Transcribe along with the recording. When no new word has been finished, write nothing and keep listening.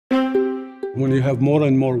When you have more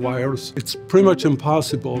and more wires, it's pretty much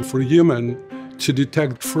impossible for a human to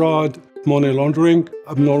detect fraud, money laundering,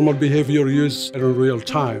 abnormal behavior use in real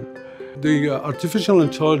time. The artificial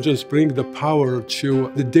intelligence brings the power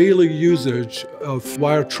to the daily usage of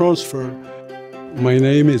wire transfer. My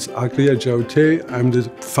name is Akli Adjaoute. I'm the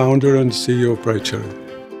founder and CEO of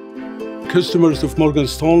Brighterion. Customers of Morgan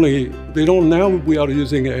Stanley, they don't know we are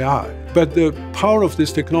using AI. But the power of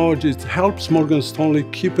this technology helps Morgan Stanley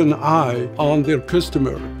keep an eye on their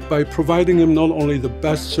customer by providing them not only the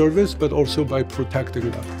best service, but also by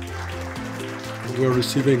protecting them. We're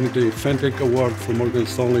receiving the FinTech Award from Morgan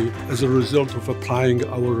Stanley as a result of applying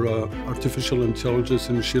our artificial intelligence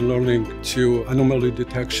and machine learning to anomaly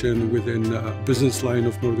detection within the business line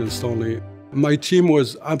of Morgan Stanley. My team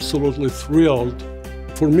was absolutely thrilled.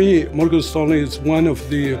 For me, Morgan Stanley is one of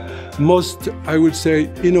the most, I would say,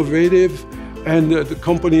 innovative and the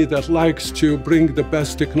company that likes to bring the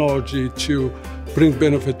best technology to bring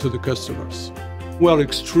benefit to the customers. We are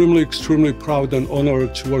extremely, extremely proud and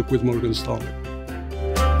honored to work with Morgan Stanley.